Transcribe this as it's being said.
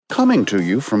Coming to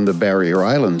you from the Barrier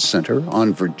Island Center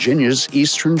on Virginia's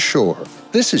Eastern Shore,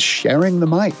 this is Sharing the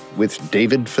Mic with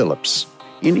David Phillips.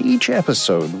 In each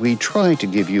episode, we try to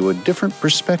give you a different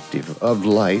perspective of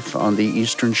life on the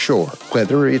Eastern Shore,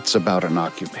 whether it's about an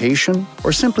occupation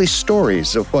or simply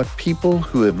stories of what people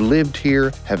who have lived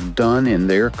here have done in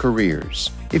their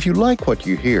careers. If you like what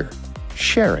you hear,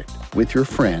 share it with your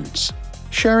friends.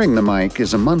 Sharing the Mic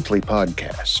is a monthly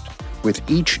podcast,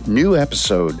 with each new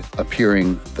episode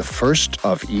appearing the first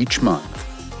of each month.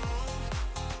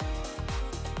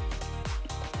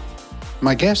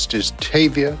 My guest is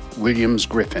Tavia Williams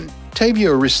Griffin.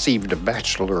 Tavia received a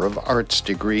Bachelor of Arts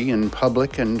degree in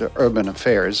Public and Urban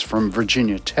Affairs from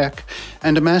Virginia Tech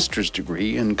and a master's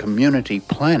degree in Community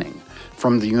Planning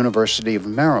from the University of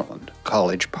Maryland,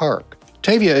 College Park.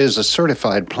 Tavia is a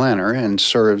certified planner and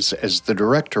serves as the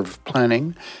Director of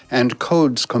Planning and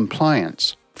Codes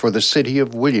Compliance for the City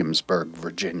of Williamsburg,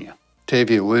 Virginia.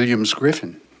 Tavia Williams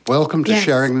Griffin, welcome to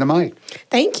Sharing the Mic.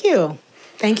 Thank you.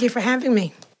 Thank you for having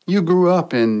me. You grew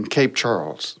up in Cape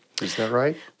Charles, is that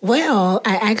right? Well,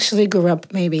 I actually grew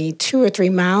up maybe 2 or 3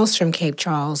 miles from Cape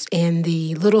Charles in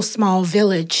the little small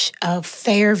village of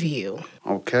Fairview.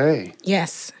 Okay.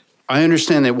 Yes. I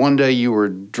understand that one day you were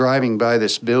driving by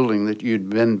this building that you'd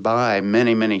been by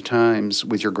many, many times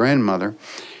with your grandmother,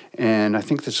 and I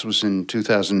think this was in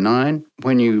 2009.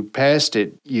 When you passed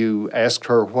it, you asked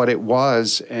her what it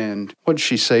was, and what did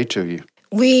she say to you?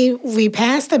 We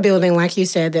passed the building, like you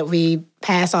said, that we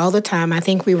pass all the time. I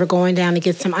think we were going down to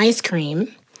get some ice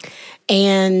cream.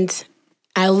 And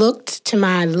I looked to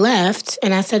my left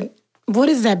and I said, what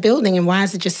is that building and why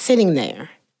is it just sitting there?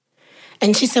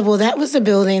 And she said, well, that was the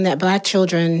building that Black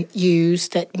children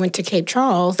used that went to Cape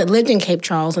Charles, that lived in Cape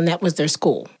Charles, and that was their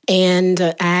school. And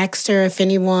I asked her if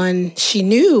anyone she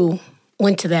knew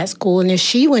went to that school. And if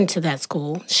she went to that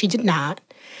school, she did not.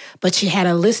 But she had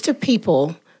a list of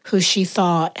people who she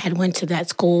thought had went to that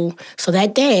school. So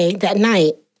that day, that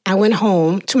night, I went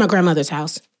home to my grandmother's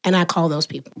house, and I called those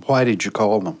people. Why did you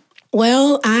call them?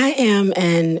 Well, I am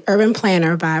an urban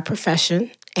planner by profession,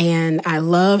 and I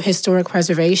love historic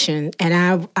preservation.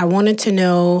 And I wanted to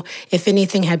know if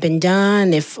anything had been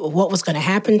done, if what was going to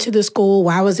happen to the school,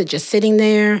 why was it just sitting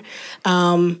there?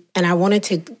 And I wanted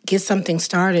to get something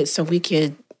started so we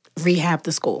could rehab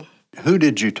the school. Who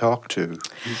did you talk to?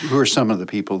 Who are some of the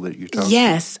people that you talked to?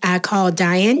 Yes, I called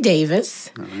Diane Davis.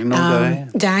 I know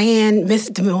Diane. Diane,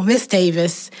 Miss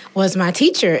Davis, was my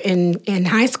teacher in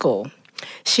high school.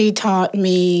 She taught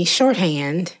me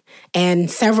shorthand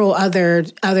and several other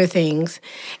things.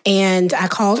 And I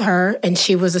called her, and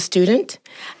she was a student.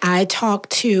 I talked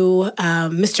to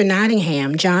Mr.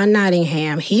 Nottingham, John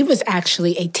Nottingham. He was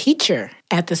actually a teacher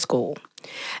at the school.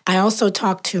 I also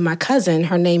talked to my cousin.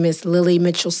 Her name is Lily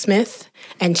Mitchell-Smith,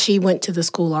 and she went to the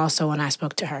school also, and I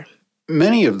spoke to her.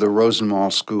 Many of the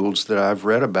Rosenwald schools that I've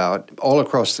read about all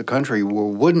across the country were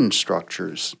wooden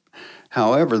structures.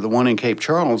 However, the one in Cape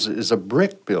Charles is a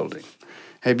brick building.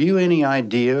 Have you any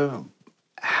idea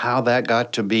how that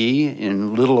got to be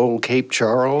in little old Cape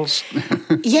Charles?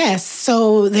 Yes.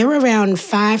 So there were around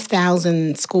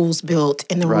 5,000 schools built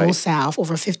in the rural South,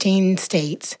 over 15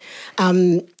 states.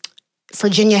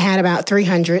 Virginia had about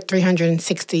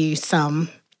 360 some.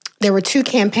 There were 2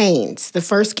 campaigns. The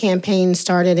first campaign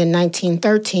started in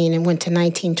 1913 and went to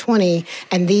 1920,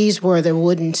 and these were the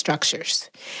wooden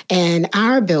structures. And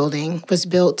our building was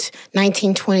built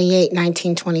 1928,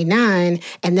 1929,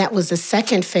 and that was the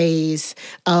second phase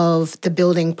of the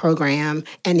building program,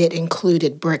 and it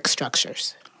included brick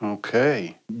structures.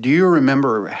 Okay. Do you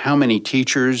remember how many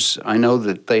teachers? I know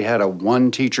that they had a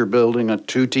 1-teacher building, a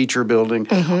 2-teacher building,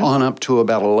 on up to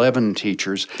about 11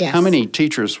 teachers. Yes. How many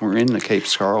teachers were in the Cape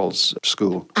Charles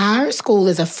school? Our school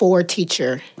is a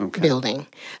 4-teacher building,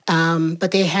 but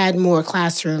they had more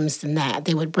classrooms than that.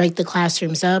 They would break the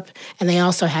classrooms up, and they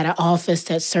also had an office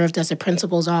that served as a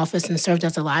principal's office and served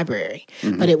as a library.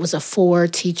 But it was a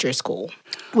 4-teacher school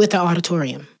with an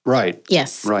auditorium. Right.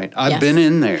 Yes. Right. I've been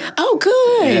in there. Oh,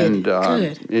 good. And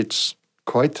good. It's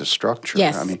quite the structure.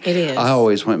 Yes, I mean, it is. I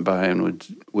always went by and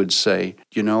would say,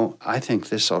 I think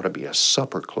this ought to be a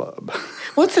supper club.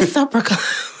 What's a supper club?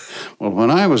 Well,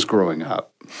 when I was growing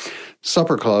up,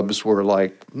 supper clubs were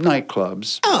like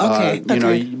nightclubs. Oh,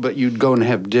 okay. But you'd go and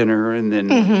have dinner, and then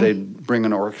they'd bring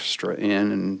an orchestra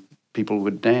in, and people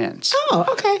would dance. Oh,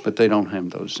 okay. But they don't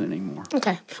have those anymore.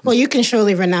 Okay. Well, you can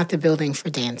surely rent out the building for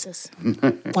dances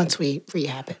once we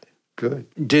rehab it. Good.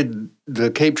 Did the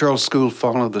Cape Charles School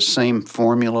follow the same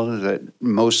formula that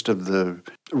most of the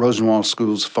Rosenwald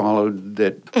schools followed,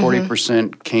 that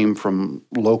 40% came from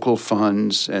local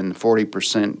funds and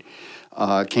 40%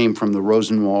 came from the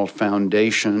Rosenwald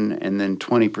Foundation, and then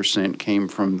 20% came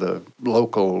from the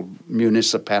local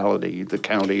municipality, the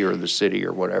county or the city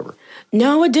or whatever.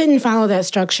 No, it didn't follow that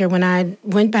structure. When I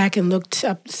went back and looked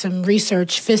up some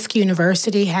research, Fisk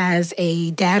University has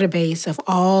a database of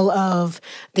all of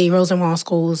the Rosenwald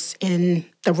schools in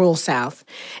the rural South.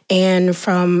 And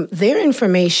from their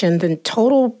information, the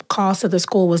total cost of the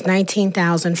school was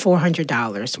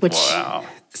 $19,400, which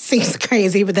seems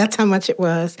crazy, but that's how much it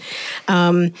was.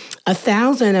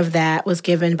 1,000 of that was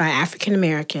given by African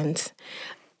Americans.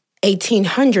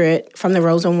 1,800 from the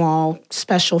Rosenwald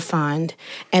Special Fund,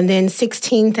 and then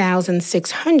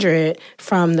 16,600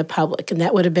 from the public, and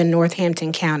that would have been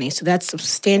Northampton County. So that's a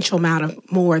substantial amount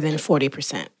of more than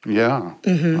 40%. Yeah,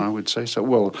 I would say so.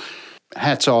 Well,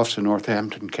 hats off to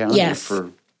Northampton County for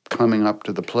coming up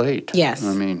to the plate. Yes.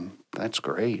 I mean, that's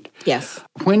great. Yes.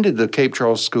 When did the Cape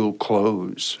Charles School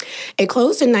close? It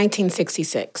closed in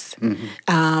 1966.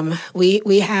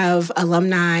 We have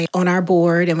alumni on our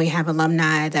board, and we have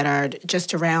alumni that are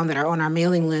just around, that are on our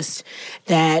mailing list,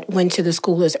 that went to the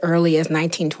school as early as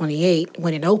 1928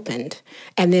 when it opened.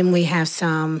 And then we have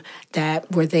some that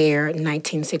were there in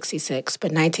 1966.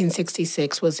 But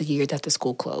 1966 was the year that the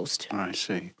school closed. I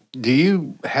see. Do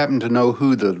you happen to know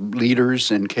who the leaders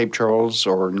in Cape Charles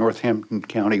or Northampton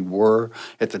County were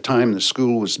at the time the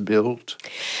school was built?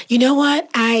 You know what?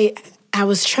 I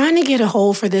was trying to get a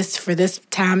hold for this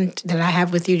time that I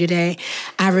have with you today.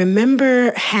 I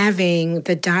remember having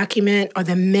the document or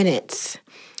the minutes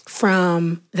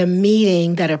from the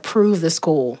meeting that approved the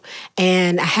school,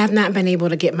 and I have not been able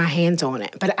to get my hands on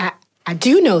it. But I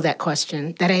do know that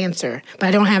question, that answer, but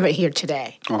I don't have it here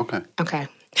today. Okay.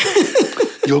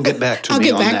 You'll get back to me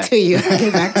on that. I'll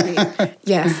get back to you.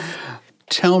 Yes.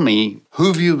 Tell me, who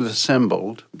have you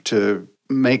assembled to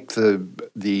make the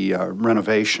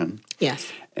renovation?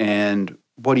 Yes. And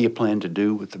what do you plan to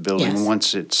do with the building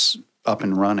once it's up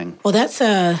and running? Well, that's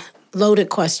a loaded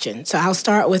question. So I'll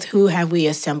start with who have we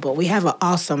assembled. We have an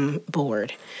awesome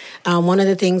board. One of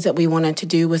the things that we wanted to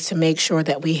do was to make sure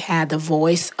that we had the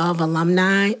voice of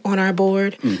alumni on our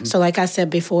board. So like I said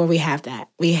before, we have that.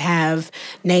 We have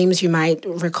names you might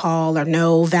recall or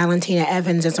know. Valentina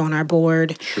Evans is on our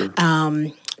board. Sure.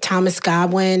 Thomas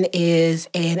Godwin is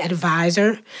an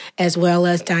advisor, as well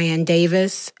as Diane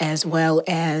Davis, as well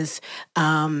as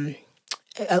a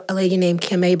lady named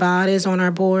Kim Abad is on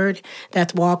our board.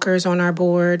 Beth Walker is on our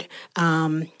board.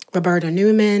 Roberta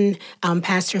Newman,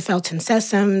 Pastor Felton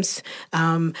Sessoms.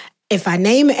 If I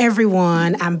name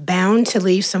everyone, I'm bound to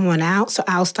leave someone out, so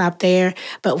I'll stop there.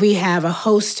 But we have a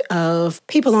host of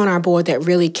people on our board that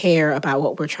really care about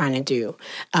what we're trying to do.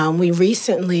 We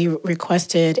recently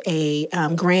requested a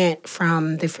grant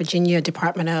from the Virginia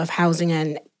Department of Housing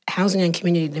and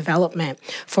Community Development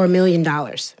for $1 million.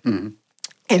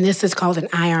 And this is called an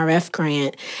IRF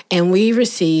grant. And we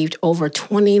received over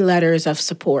 20 letters of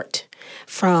support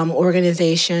from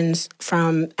organizations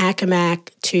from Accomack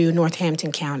to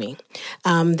Northampton County.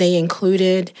 They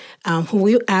included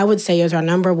who I would say is our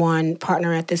number one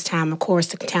partner at this time, of course,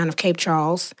 the town of Cape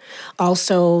Charles,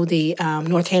 also the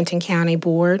Northampton County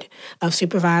Board of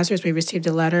Supervisors. We received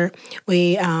a letter.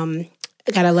 We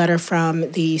got a letter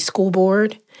from the school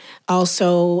board.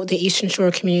 Also, the Eastern Shore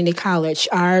Community College.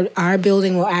 Our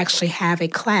building will actually have a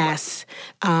class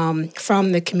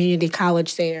from the community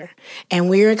college there. And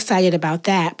we're excited about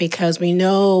that because we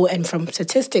know, and from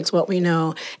statistics, what we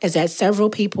know is that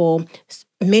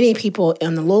many people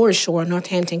in the lower shore,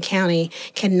 Northampton County,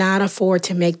 cannot afford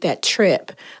to make that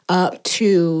trip up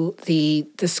to the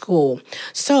school.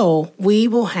 So we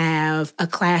will have a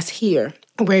class here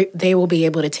where they will be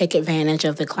able to take advantage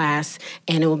of the class,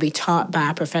 and it will be taught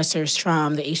by professors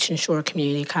from the Eastern Shore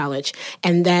Community College.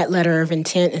 And that letter of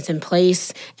intent is in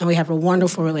place, and we have a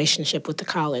wonderful relationship with the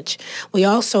college. We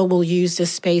also will use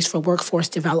this space for workforce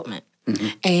development.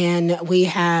 And we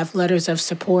have letters of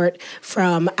support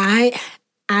from, I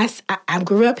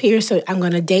grew up here, so I'm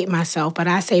going to date myself, but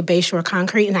I say Bayshore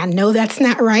Concrete, and I know that's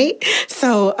not right.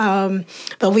 So,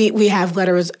 but we have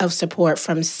letters of support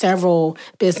from several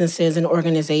businesses and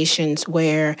organizations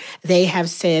where they have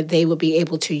said they will be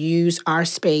able to use our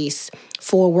space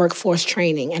for workforce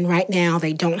training. And right now,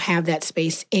 they don't have that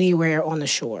space anywhere on the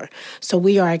shore. So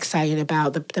we are excited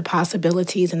about the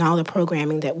possibilities and all the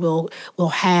programming that we'll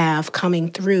have coming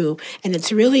through. And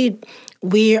it's really,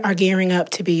 we are gearing up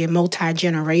to be a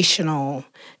multi-generational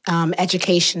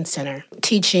education center,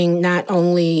 teaching not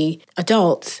only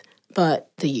adults, but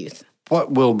the youth.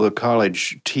 What will the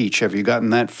college teach? Have you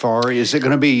gotten that far? Is it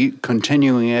going to be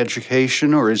continuing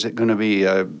education, or is it going to be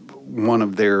one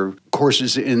of their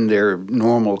courses in their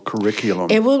normal curriculum?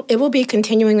 It will be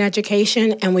continuing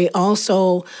education, and we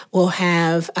also will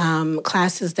have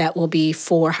classes that will be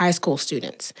for high school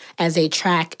students as a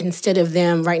track. Instead of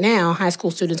them, right now, high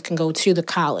school students can go to the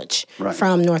college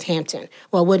from Northampton.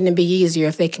 Well, wouldn't it be easier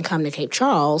if they can come to Cape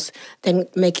Charles than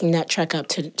making that trek up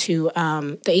to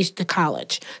the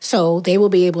college? So they will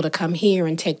be able to come here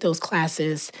and take those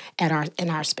classes in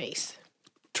our space.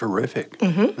 Terrific.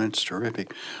 That's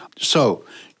terrific. So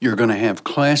you're going to have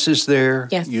classes there.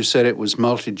 Yes. You said it was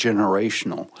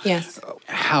multi-generational. Yes.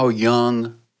 How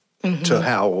young to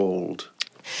how old?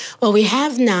 Well, we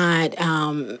have not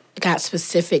got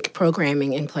specific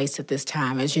programming in place at this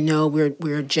time. As you know,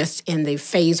 we're just in the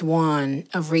phase 1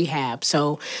 of rehab.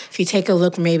 So if you take a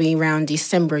look maybe around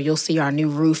December, you'll see our new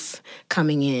roof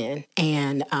coming in.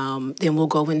 And then we'll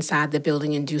go inside the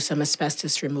building and do some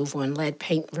asbestos removal and lead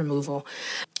paint removal.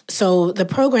 So the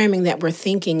programming that we're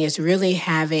thinking is really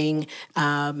having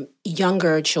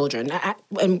younger children.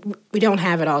 And we don't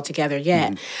have it all together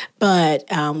yet, but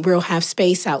we'll have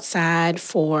space outside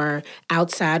for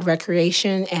outside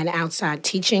recreation and outside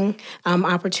teaching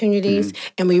opportunities.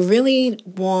 And we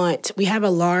have a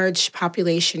large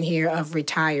population here of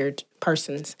retired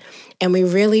persons, and we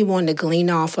really want to glean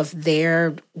off of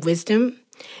their wisdom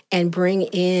and bring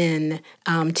in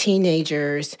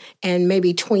teenagers and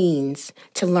maybe tweens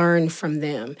to learn from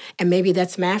them. And maybe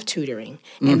that's math tutoring.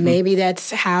 And maybe that's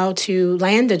how to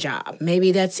land a job.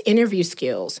 Maybe that's interview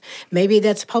skills. Maybe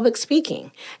that's public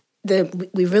speaking.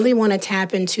 We really want to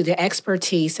tap into the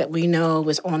expertise that we know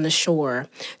is on the shore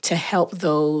to help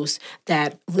those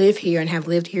that live here and have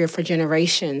lived here for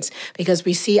generations, because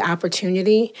we see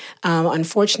opportunity.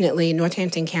 Unfortunately,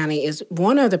 Northampton County is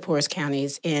one of the poorest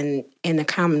counties in the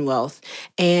Commonwealth,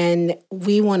 and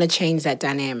we want to change that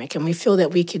dynamic, and we feel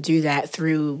that we could do that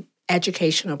through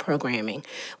educational programming.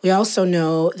 We also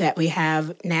know that we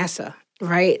have NASA,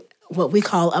 right? What we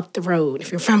call up the road.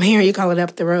 If you're from here, you call it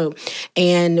up the road.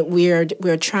 And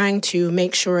we're trying to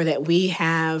make sure that we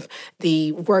have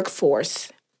the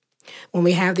workforce. When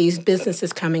we have these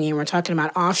businesses coming in, we're talking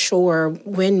about offshore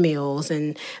windmills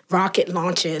and rocket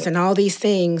launches and all these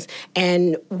things.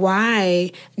 And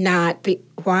why not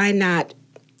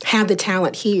have the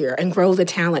talent here and grow the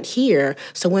talent here,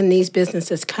 so when these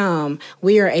businesses come,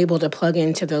 we are able to plug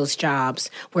into those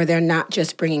jobs where they're not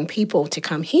just bringing people to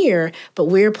come here, but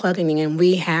we're plugging in and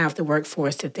we have the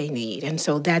workforce that they need. And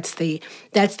so that's the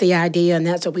idea, and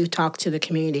that's what we've talked to the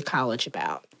community college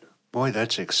about. Boy,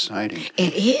 that's exciting.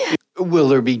 It is. Will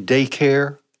there be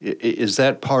daycare? Is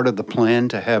that part of the plan,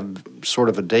 to have sort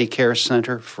of a daycare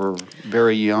center for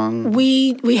very young?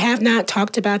 We have not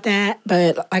talked about that,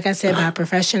 but like I said, by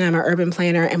profession, I'm an urban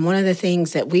planner, and one of the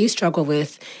things that we struggle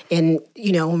with when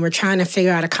we're trying to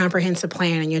figure out a comprehensive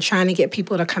plan and you're trying to get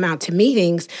people to come out to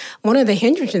meetings, one of the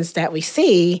hindrances that we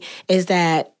see is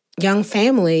that young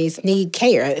families need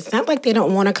care. It's not like they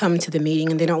don't want to come to the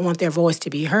meeting and they don't want their voice to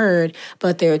be heard,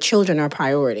 but their children are a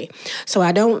priority. So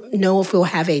I don't know if we'll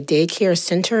have a daycare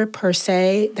center per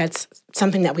se. That's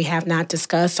something that we have not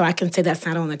discussed, so I can say that's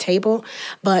not on the table.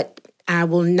 But I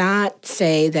will not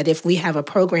say that if we have a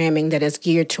programming that is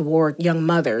geared toward young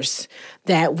mothers,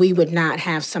 that we would not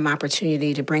have some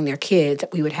opportunity to bring their kids,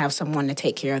 that we would have someone to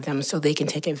take care of them so they can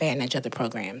take advantage of the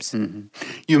programs.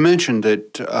 You mentioned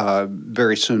that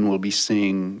very soon we'll be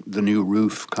seeing the new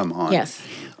roof come on. Yes.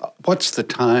 What's the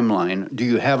timeline? Do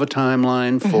you have a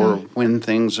timeline for when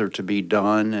things are to be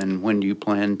done and when you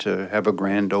plan to have a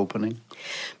grand opening?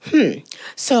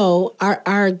 So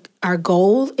our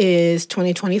goal is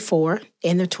 2024.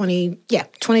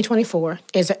 2024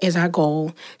 is our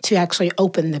goal to actually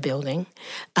open the building.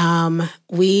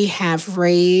 We have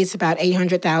raised about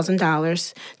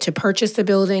 $800,000 to purchase the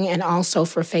building and also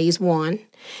for phase 1.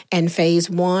 And phase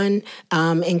 1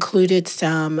 included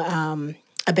some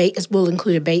will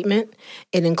include abatement.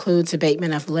 It includes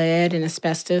abatement of lead and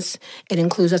asbestos. It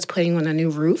includes us putting on a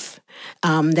new roof.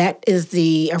 That is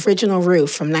the original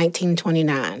roof from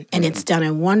 1929, and it's done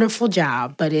a wonderful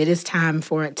job, but it is time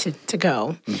for it to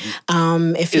go.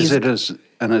 Is it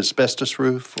an asbestos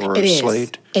roof or a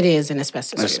slate? It is an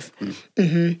asbestos roof.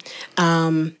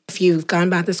 If you've gone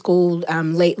by the school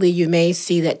lately, you may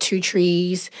see that 2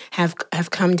 trees have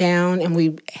come down, and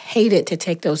we hated to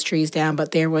take those trees down,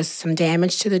 but there was some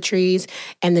damage to the trees,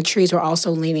 and the trees were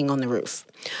also leaning on the roof.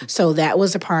 So that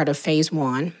was a part of phase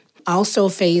 1. Also,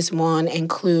 phase 1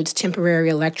 includes temporary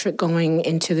electric going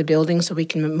into the building so we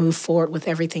can move forward with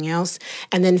everything else.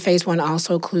 And then phase 1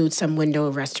 also includes some window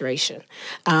restoration.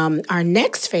 Our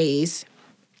next phase,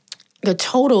 the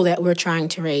total that we're trying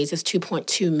to raise is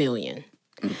 $2.2 million.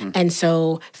 And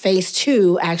so phase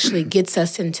 2 actually gets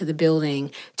us into the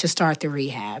building to start the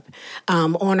rehab.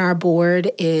 On our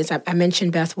board is, I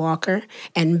mentioned Beth Walker.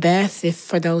 And Beth, if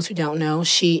for those who don't know,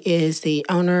 she is the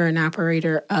owner and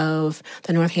operator of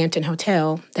the Northampton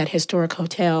Hotel, that historic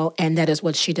hotel, and that is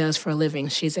what she does for a living.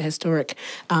 She's a historic,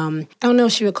 I don't know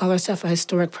if she would call herself a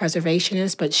historic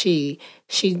preservationist, but she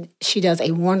does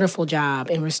a wonderful job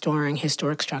in restoring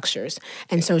historic structures.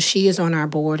 And so she is on our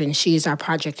board, and she's our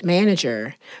project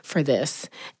manager for this.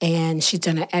 And she's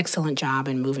done an excellent job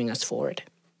in moving us forward.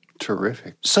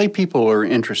 Terrific. Say people are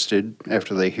interested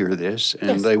after they hear this and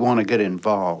Yes. they want to get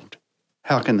involved.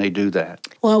 How can they do that?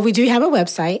 Well, we do have a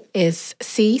website. It's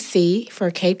CC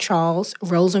for Cape Charles,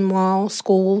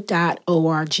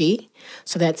 rosenwaldschool.org.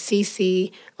 So that's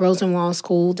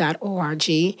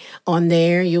ccrosenwaldschool.org. On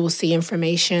there, you will see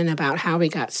information about how we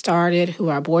got started, who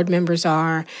our board members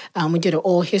are. We did an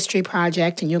oral history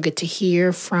project, and you'll get to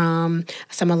hear from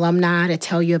some alumni to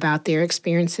tell you about their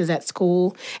experiences at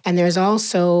school. And there's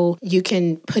also, you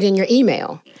can put in your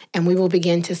email, and we will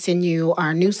begin to send you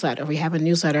our newsletter. We have a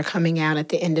newsletter coming out at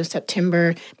the end of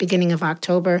September, beginning of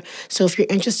October. So if you're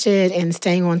interested in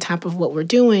staying on top of what we're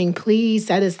doing, please,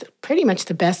 that is pretty much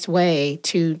the best way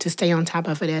to stay on top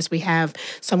of it, as we have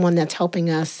someone that's helping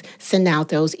us send out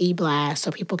those e-blasts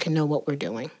so people can know what we're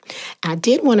doing. I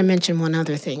did want to mention one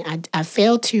other thing. I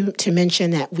failed to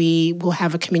mention that we will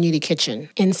have a community kitchen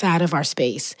inside of our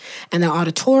space, and the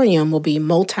auditorium will be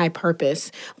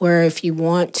multi-purpose, where if you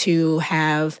want to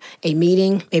have a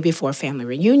meeting, maybe for a family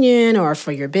reunion or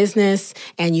for your business,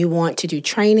 and you want to do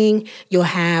training, you'll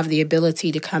have the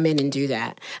ability to come in and do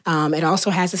that. It also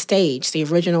has a stage. The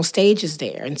original stage is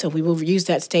there, and so we will use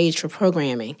that stage for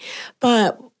programming.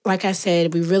 But like I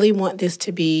said, we really want this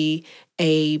to be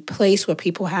a place where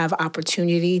people have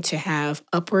opportunity to have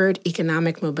upward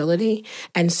economic mobility.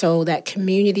 And so that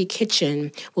community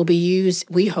kitchen will be used,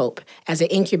 we hope, as an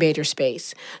incubator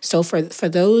space. So for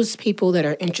those people that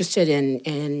are interested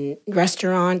in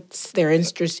restaurants, they're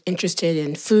interested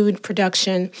in food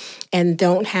production, and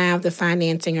don't have the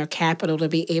financing or capital to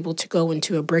be able to go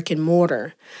into a brick and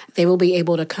mortar, they will be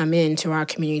able to come into our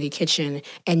community kitchen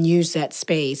and use that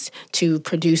space to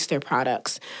produce their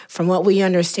products. From what we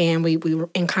understand, we were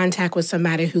in contact with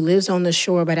somebody who lives on the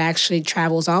shore but actually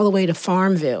travels all the way to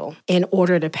Farmville in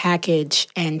order to package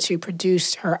and to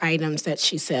produce her items that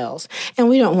she sells. And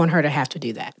we don't want her to have to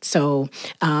do that. So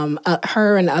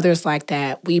her and others like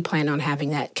that, we plan on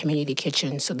having that community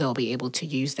kitchen so they'll be able to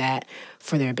use that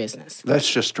for their business. That's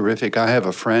just terrific. I have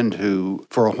a friend who,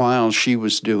 for a while, she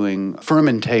was doing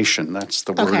fermentation. That's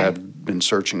the word I've been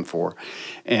searching for.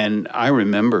 And I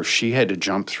remember she had to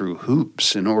jump through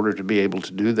hoops in order to be able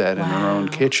to do that in her own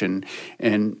kitchen.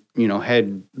 And, you know,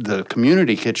 had the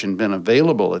community kitchen been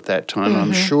available at that time,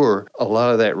 I'm sure a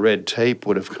lot of that red tape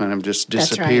would have kind of just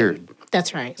disappeared.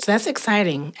 That's right. So that's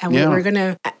exciting. And we're going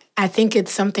to, I think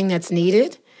it's something that's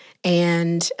needed.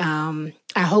 And I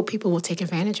hope people will take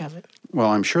advantage of it. Well,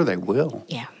 I'm sure they will.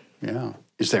 Yeah. Yeah.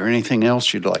 Is there anything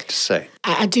else you'd like to say?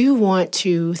 I do want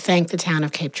to thank the town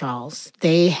of Cape Charles.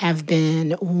 They have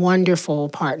been wonderful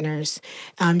partners.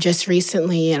 Just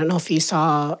recently, I don't know if you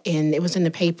saw, it was in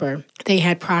the paper, they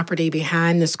had property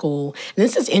behind the school. And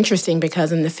this is interesting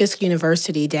because in the Fisk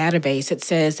University database, it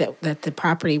says that the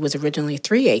property was originally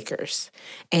 3 acres.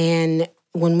 And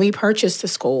when we purchased the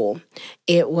school,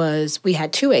 we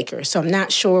had 2 acres. So I'm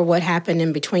not sure what happened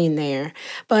in between there.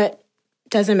 But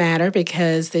doesn't matter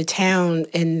because the town,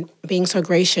 in being so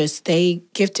gracious, they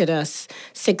gifted us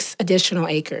 6 additional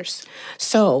acres.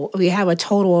 So we have a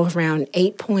total of around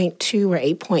 8.2 or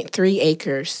 8.3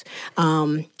 acres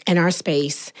in our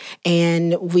space.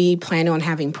 And we plan on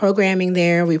having programming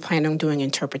there. We plan on doing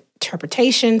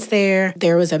interpretations there.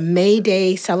 There was a May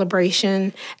Day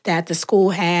celebration that the school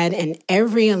had, and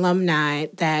every alumni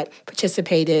that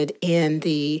participated in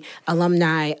the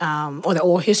alumni or the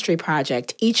oral history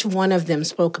project, each one of them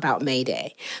spoke about May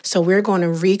Day. So we're going to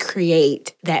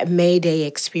recreate that May Day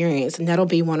experience, and that'll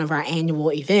be one of our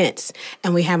annual events.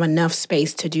 And we have enough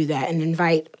space to do that and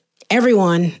invite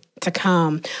everyone to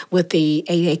come with the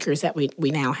 8 acres that we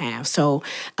now have. So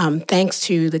thanks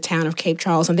to the town of Cape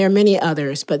Charles, and there are many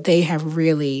others, but they have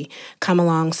really come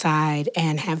alongside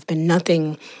and have been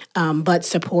nothing but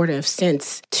supportive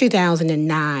since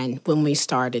 2009 when we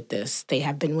started this. They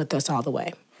have been with us all the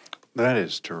way. That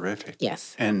is terrific.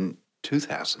 Yes. And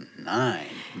 2009,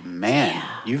 man,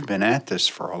 you've been at this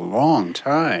for a long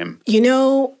time. You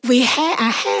know,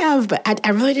 I have, but I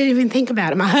really didn't even think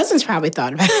about it. My husband's probably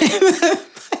thought about it.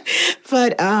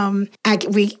 But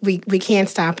we can't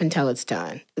stop until it's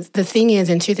done. The thing is,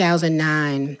 in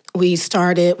 2009,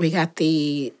 we got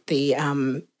the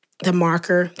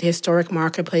the historic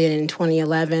marker, put it in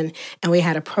 2011, and we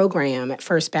had a program at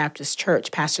First Baptist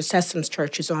Church. Pastor Sessom's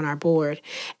church is on our board.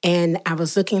 And I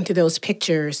was looking through those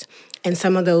pictures, and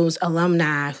some of those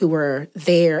alumni who were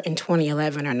there in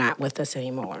 2011 are not with us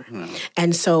anymore.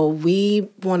 And so we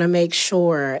want to make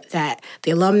sure that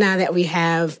the alumni that we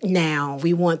have now,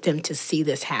 we want them to see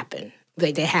this happen.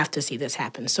 They have to see this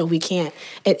happen. So we can't,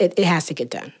 it has to get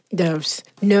done. There's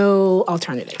no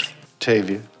alternative.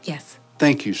 Tavia. Yes.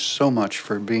 Thank you so much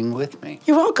for being with me.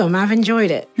 You're welcome. I've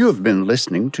enjoyed it. You have been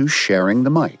listening to Sharing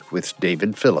the Mic with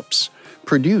David Phillips,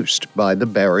 produced by the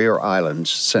Barrier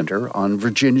Islands Center on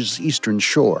Virginia's Eastern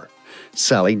Shore.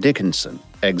 Sally Dickinson,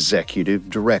 Executive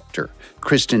Director.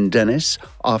 Kristen Dennis,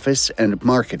 Office and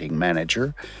Marketing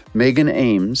Manager. Megan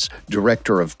Ames,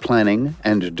 Director of Planning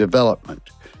and Development.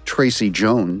 Tracy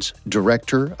Jones,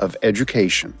 Director of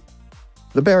Education.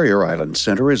 The Barrier Islands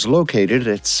Center is located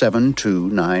at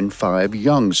 7295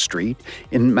 Young Street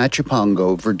in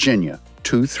Machipongo, Virginia,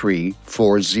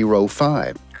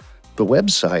 23405. The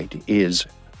website is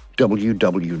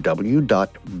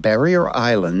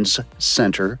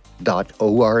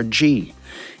www.barrierislandscenter.org.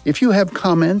 If you have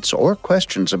comments or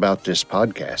questions about this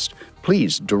podcast,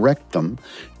 please direct them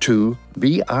to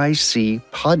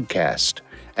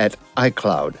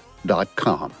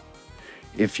bicpodcast@icloud.com.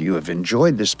 If you have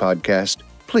enjoyed this podcast,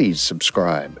 please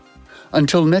subscribe.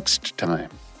 Until next time,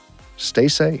 stay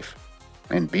safe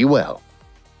and be well.